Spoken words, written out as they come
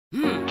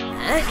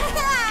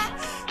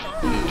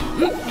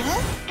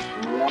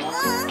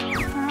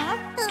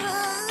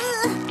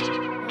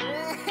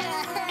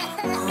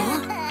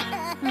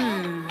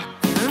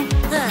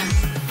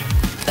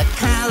The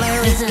color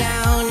is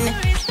gone.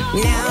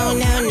 No,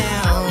 no, no.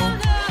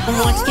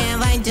 What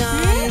have I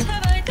done?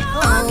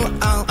 Oh,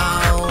 oh,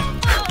 oh.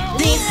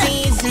 This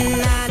is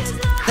not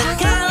the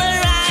color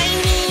I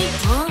need.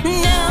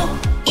 No,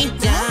 it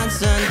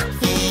doesn't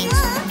fit.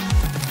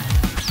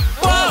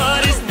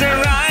 What is the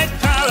right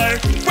color?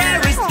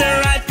 Where is the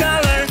right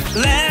color?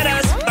 Let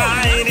us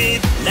find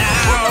it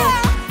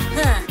now.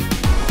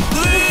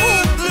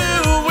 Blue,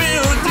 blue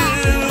will do.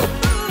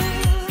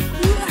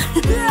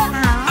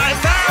 I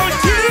found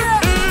you.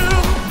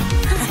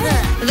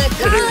 The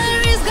color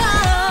is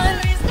gone.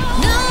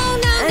 No,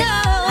 no, no.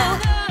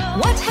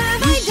 What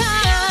have I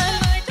done?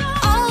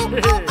 Oh,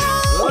 oh,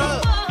 oh.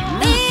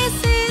 This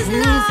is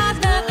not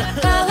the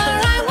color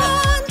I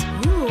want.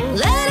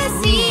 Let us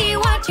see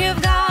what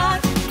you've got.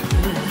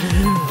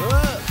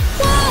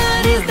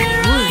 What is the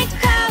right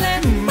color?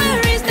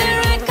 Where is the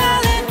right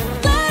color?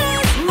 Let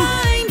us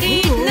find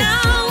it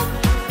now.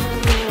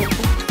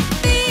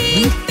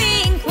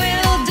 Pink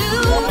will do.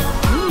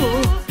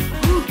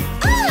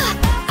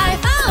 I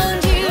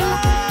found you.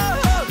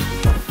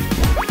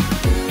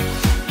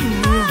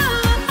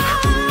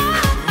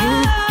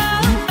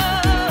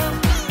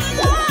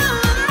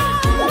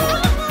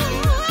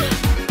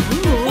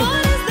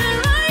 What is the right color? Where is the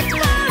right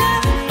color?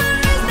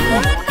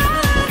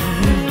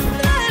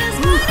 Let us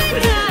find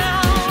it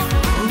now.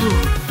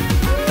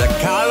 The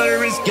color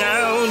is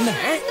gone.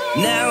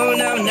 No,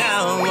 no, no.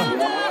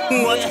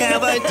 What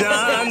have I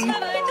done?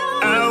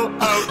 Oh,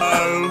 oh,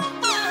 oh.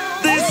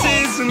 This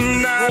is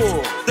not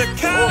the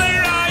color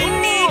I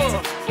need.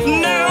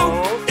 No,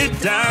 it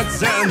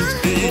doesn't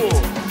fit.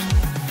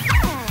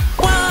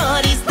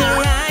 What is the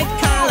right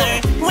color?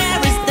 Where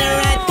is the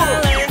right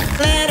color?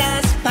 Let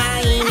us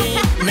find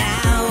it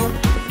now.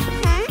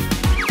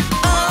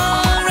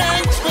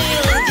 Orange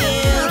will do.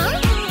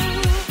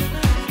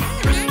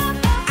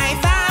 I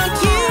found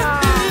you.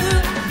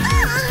 What is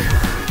the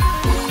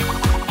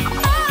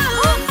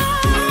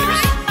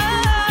right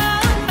color?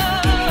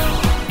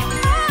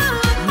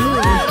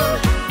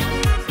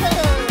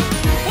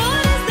 Where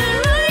is the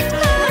right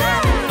color?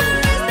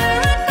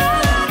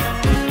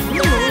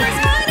 Let us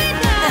find it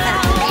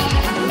now.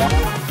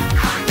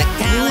 The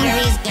color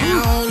is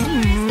gone.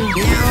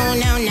 No,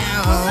 no, no.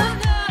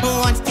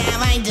 What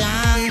have I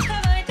done?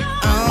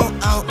 Oh,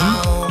 oh,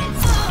 oh.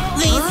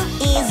 This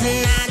is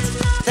not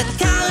the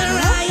color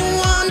I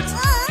want.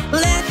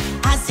 Let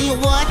us see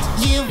what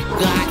you've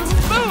got.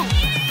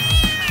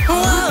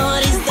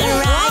 What is the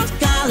right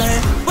color?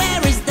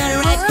 Where is the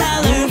right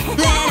color?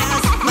 Let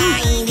us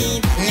find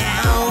it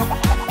now.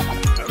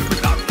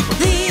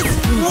 These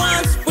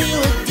ones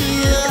will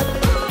do.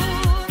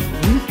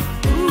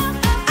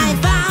 I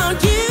found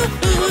you.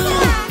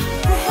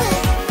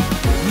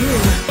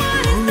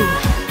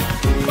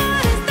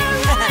 What is the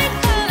right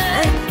color?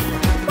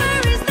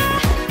 Where is the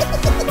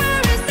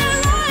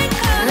right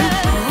color?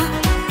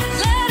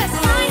 Let us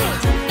find it.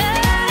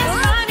 Let us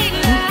find it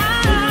now.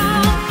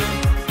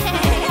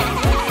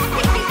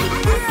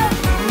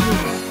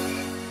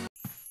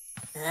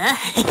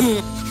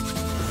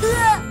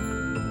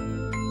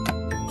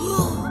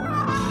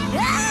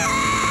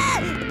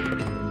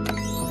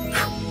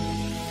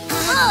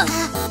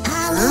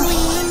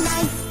 Halloween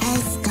night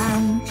has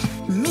come.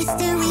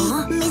 Mystery,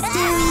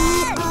 mystery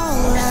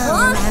all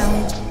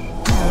around.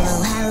 Hello,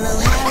 hello,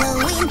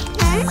 Halloween.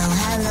 Hello,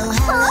 hello,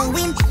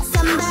 Halloween.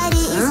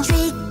 Somebody is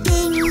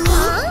tricking me.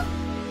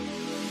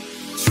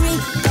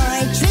 Trick or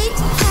treat,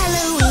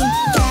 Halloween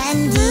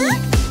candy.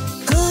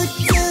 Who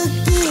took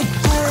it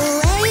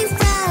away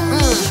from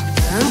me?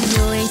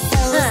 You're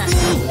so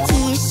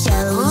sneaky,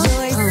 show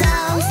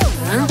yourself.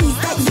 Is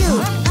that you?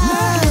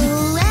 Oh,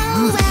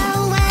 well,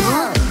 well,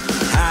 well.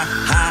 Ha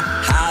ha,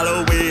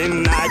 Halloween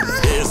night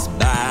is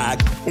back.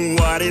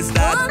 What is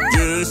that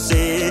you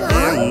see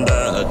in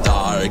the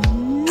dark?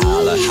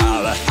 Holla,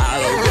 holla,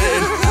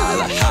 Halloween.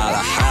 Holla,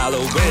 holla,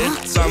 Halloween.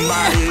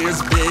 Somebody is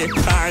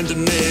behind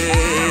me.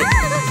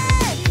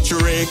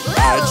 Trick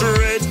or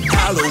treat,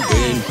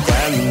 Halloween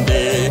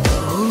candy.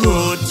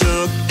 Who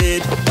took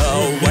it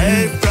away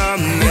from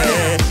me?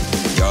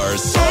 You're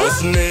so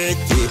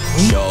sneaky,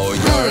 show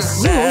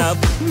yourself.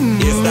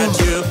 Is that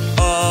you?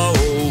 Oh,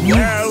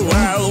 well,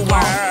 well,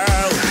 well.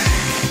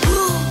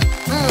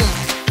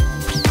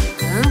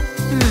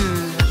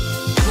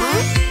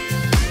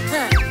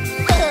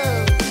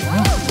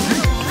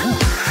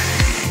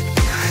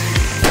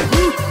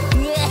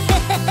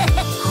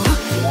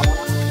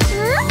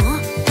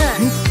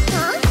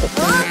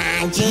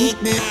 Magic,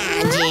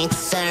 magic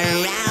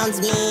surrounds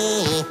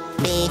me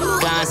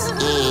because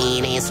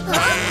it is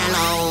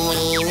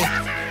Halloween.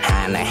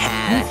 Holla,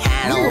 holla,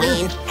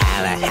 Halloween.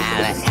 Holla,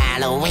 holla,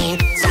 Halloween.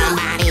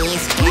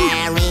 Somebody's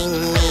scaring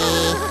me.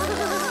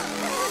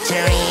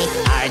 Trick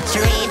or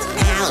treat,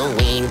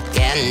 Halloween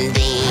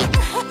candy.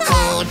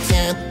 Who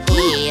took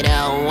it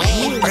away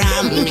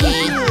from me?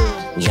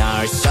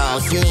 You're so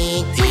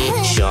sneaky,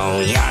 show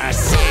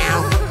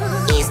yourself.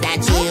 Is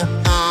that you?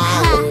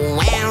 Oh,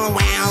 well,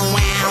 well,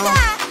 well.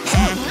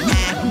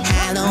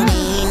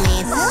 Halloween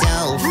is so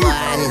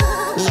fun.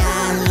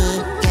 Yummy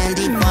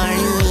candy for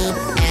me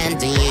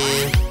and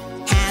you.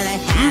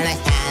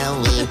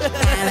 Halloween.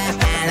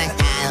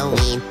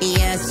 Halloween.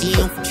 Yes,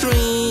 you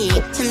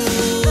treat me.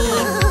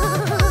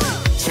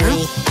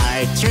 Trick or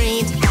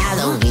treat,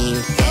 Halloween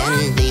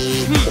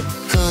candy.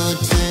 Who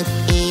took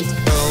it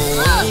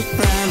away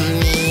from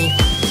me?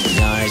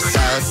 You're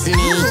so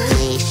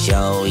sneaky,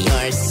 show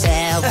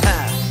yourself.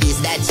 Is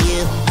that you?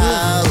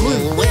 Oh,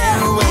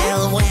 well,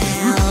 well, well.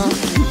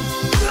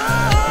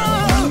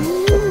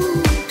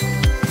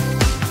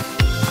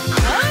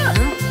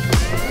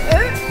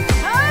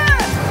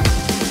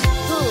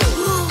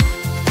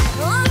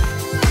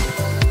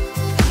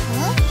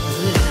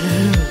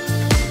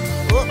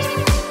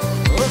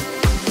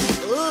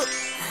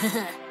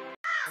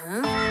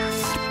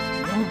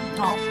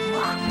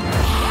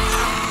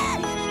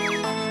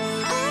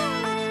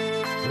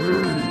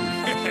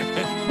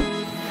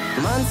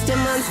 Monster,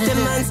 monster,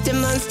 monster,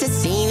 monster,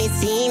 silly,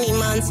 silly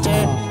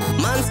monster.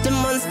 Monster,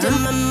 monster,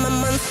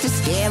 monster,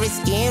 scary,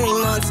 scary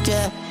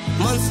monster.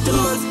 Monster,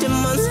 monster,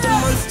 monster,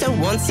 monster,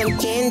 wants some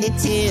candy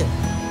too.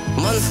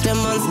 Monster,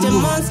 monster,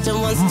 monster,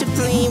 wants to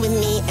play with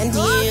me and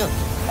you.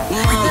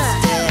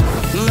 Monster,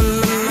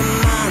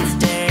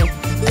 monster,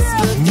 a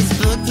spooky,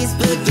 spooky,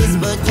 spooky,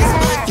 spooky,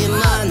 spooky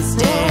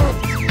monster.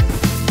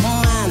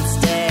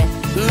 Monster,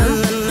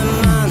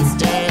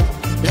 monster,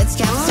 let's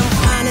have some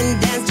fun and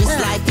dance just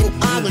like an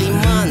ugly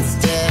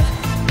monster.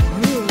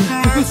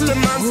 Monster,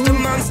 monster,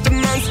 monster,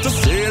 monster,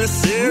 silly,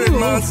 silly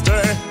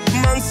monster.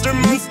 Monster,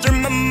 monster,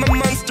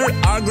 monster,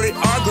 ugly,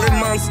 ugly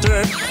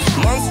monster.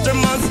 Monster,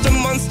 monster,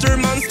 monster,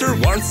 monster,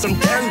 wants some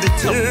candy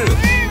too.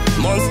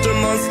 Monster,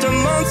 monster,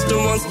 monster,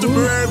 wants to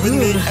play with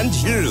me and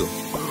you.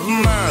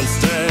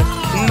 Monster,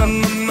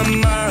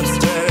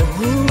 monster,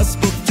 a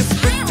spooky,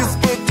 spooky,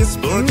 spooky,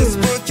 spooky,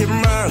 spooky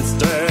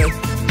monster.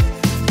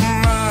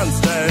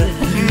 Monster,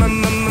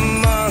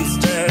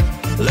 monster,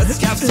 let's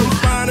have some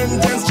fun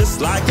and dance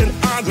just like an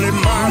ugly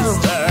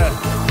monster.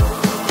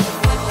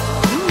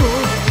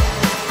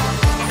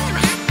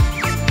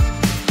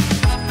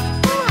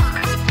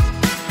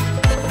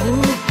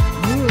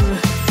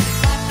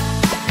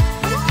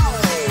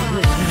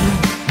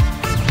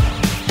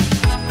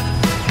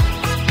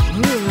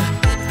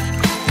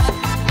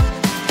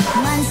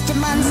 Monster,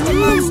 monster,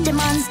 monster,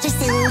 monster,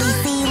 silly,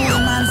 silly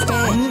monster.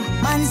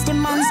 Monster,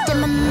 monster,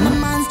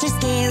 monster,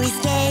 scary,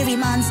 scary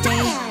monster.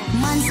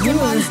 Monster,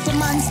 monster,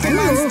 monster,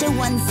 monster,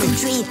 wants some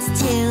treats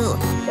too.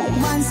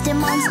 Monster,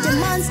 monster,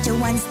 monster,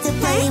 wants to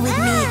play with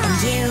me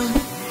and you.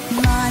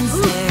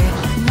 Monster,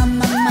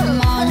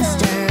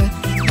 monster,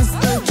 a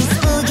spooky,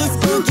 spooky,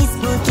 spooky,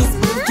 spooky,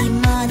 spooky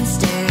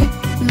monster.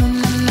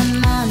 Monster,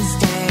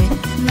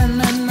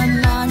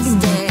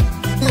 monster,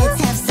 let's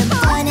have some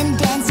fun and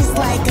dance just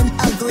like an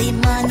ugly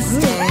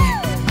monster.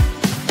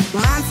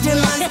 Monster,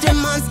 monster,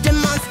 monster,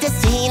 monster,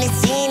 silly,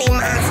 silly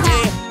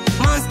monster.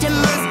 Monster,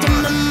 monster,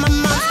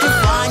 monster,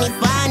 funny,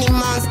 funny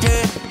monster.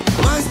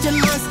 Monster,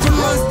 monster,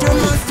 monster,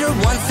 monster,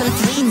 wants some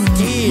treats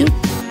too.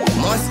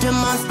 Monster,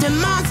 monster,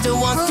 monster,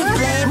 wants to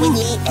play with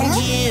me and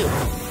you.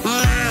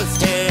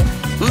 Monster,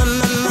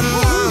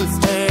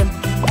 monster,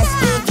 a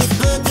spooky,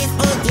 spooky,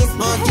 spooky,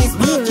 spooky,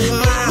 spooky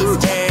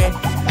monster.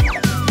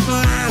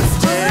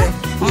 Monster,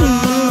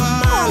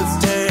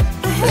 monster,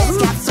 let's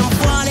have some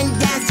fun and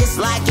dance just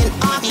like an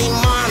ugly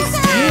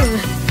monster.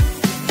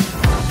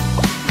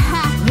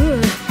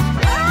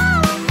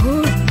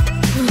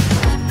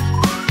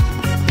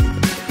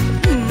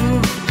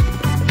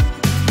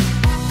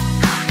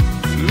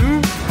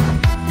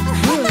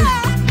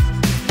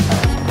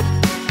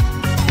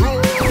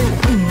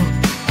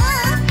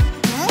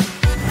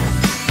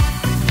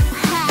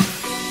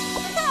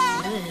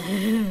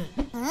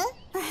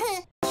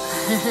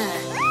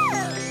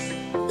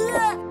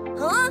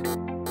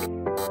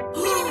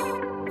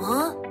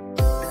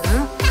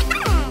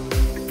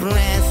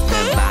 Press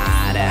the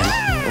button,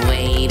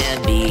 wait a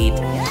bit,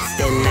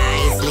 stand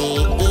nicely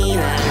in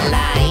a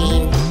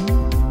line.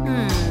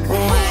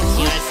 Watch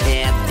your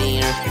step,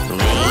 dear,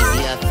 raise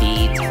your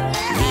feet.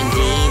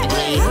 Indeed,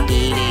 wait,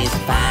 it is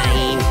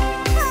fine.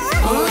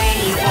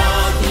 Wait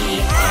for the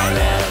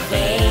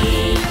elevator.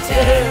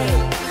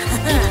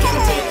 It can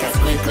take us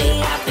quickly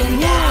up and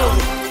down.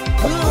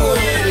 We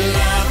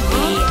love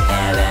the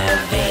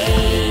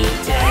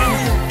elevator.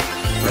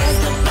 Press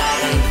the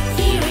button,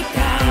 here it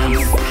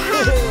comes.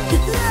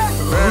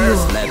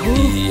 First let the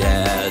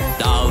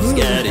dogs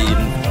get in.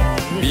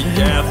 Be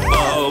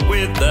careful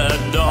with the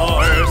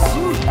doors.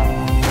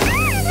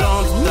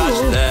 Don't touch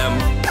them,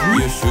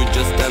 you should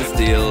just stand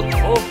still.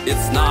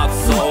 It's not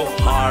so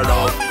hard,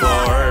 of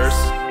course.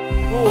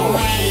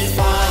 Wait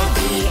for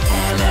the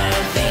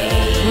elevator.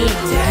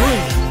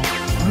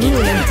 It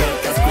can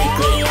take us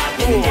quickly up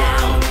and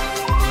down.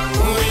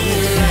 We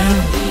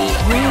love the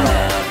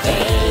elevator.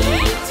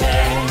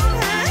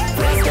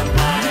 Press the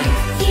button,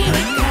 here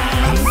it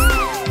comes.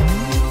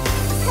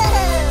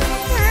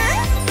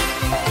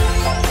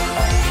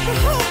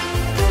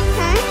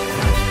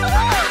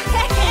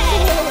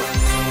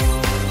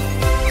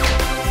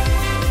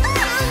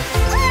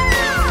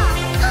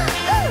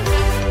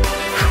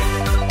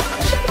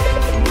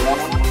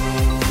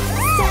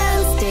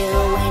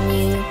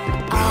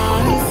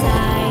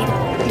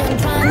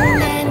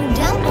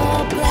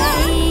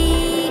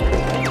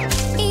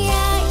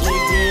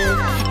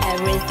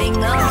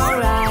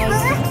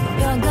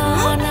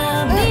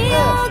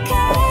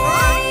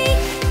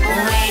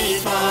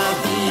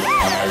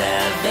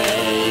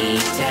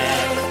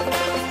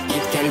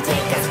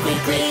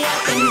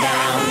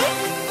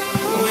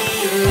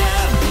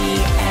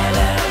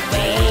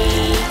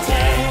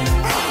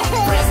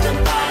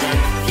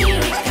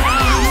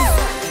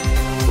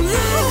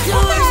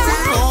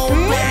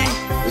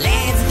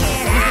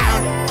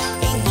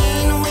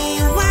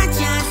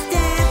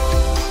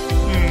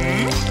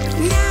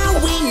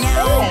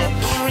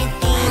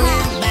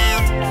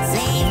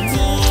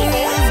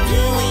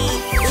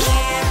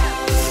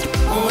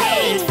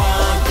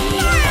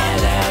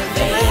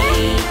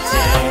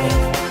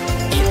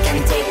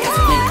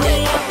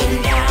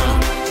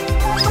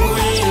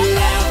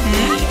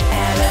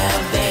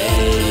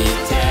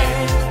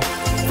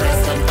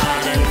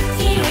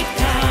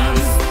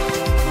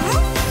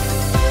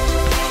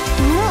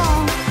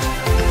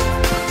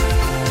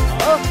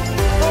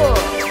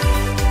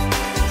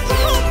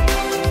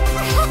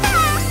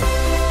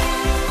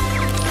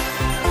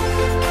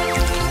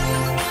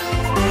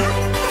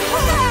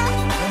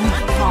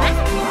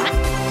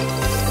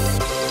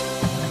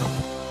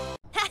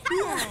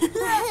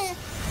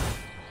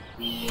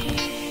 Where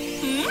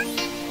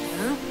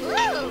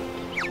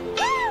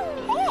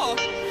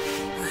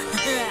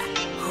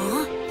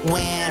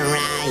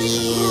are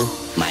you,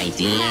 my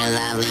dear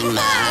lovely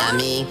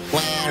mommy?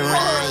 Where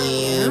are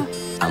you?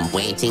 I'm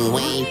waiting,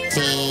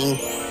 waiting.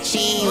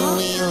 She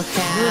will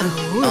come.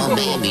 Oh,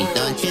 baby,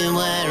 don't you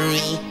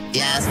worry.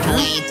 Just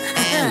wait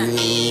a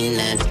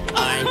minute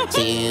or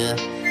two.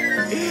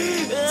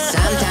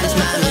 Sometimes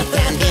mommy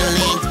can be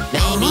late.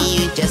 Baby,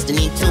 you just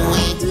need to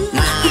wait.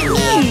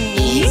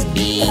 Mommy is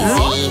busy.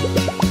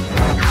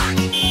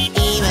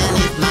 Even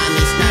if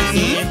mommy's not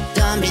here,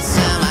 don't be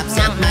so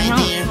upset, my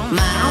dear.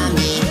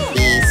 Mommy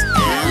is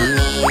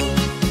coming.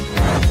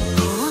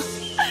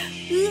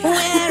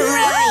 Where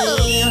are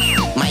you,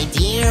 my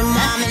dear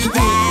mom and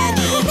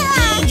daddy?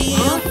 Did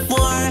you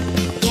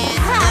forget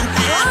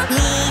about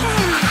me?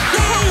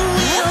 They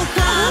will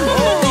come.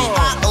 They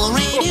are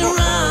already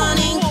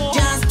running.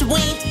 Just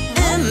wait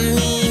a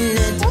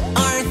minute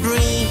or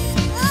three.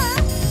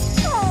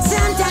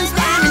 Sometimes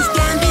parents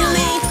can be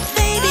late.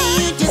 Baby,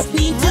 you just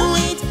need to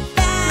wait.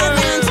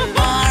 Parents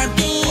are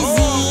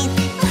busy.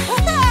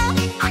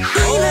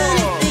 Even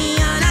if they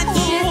are not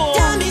here,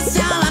 don't be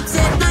so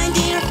upset, my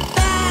dear.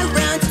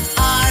 Parents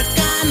are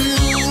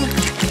coming.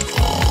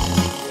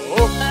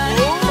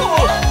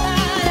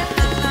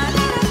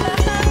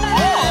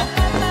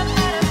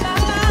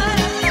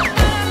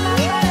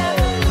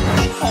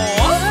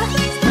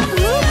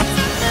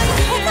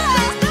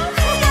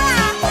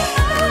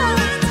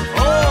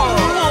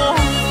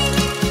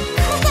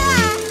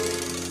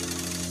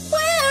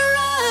 Where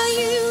are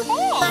you,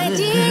 my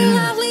dear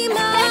lovely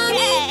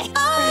mommy? I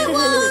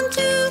want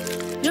to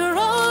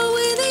roll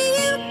with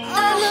you.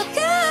 I look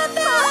at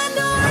the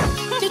door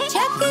to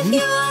check if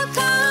you are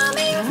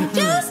coming.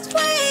 Just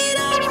wait a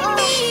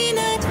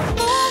minute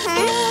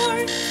more.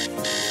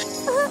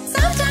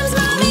 Sometimes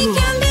mommy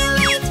can be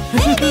late.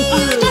 Maybe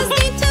you just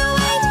need to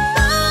wait.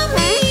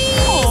 Mommy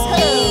is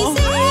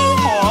busy.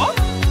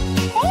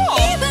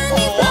 Even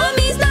if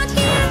mommy's not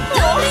here,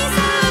 don't be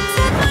so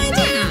upset, my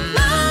dear.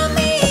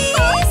 Mommy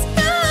is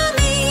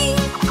coming.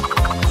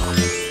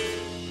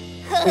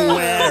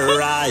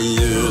 Where are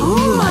you,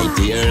 my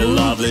dear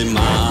lovely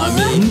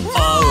mommy?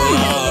 Oh,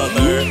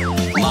 mother,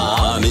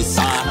 mommy's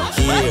not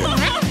here.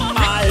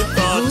 I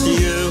thought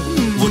you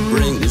would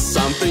bring me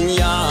something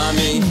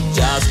yummy.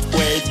 Just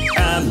wait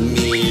a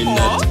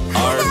minute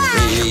or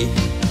three.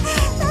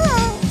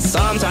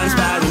 Sometimes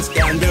parents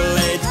can be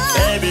late.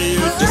 Baby,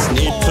 you just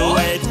need to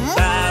wait.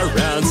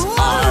 Parents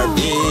are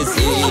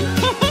busy.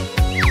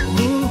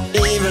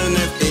 Even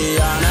if they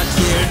are not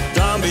here,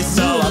 don't be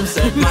so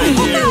upset, my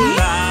dear.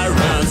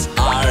 Parents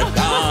are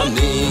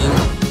coming.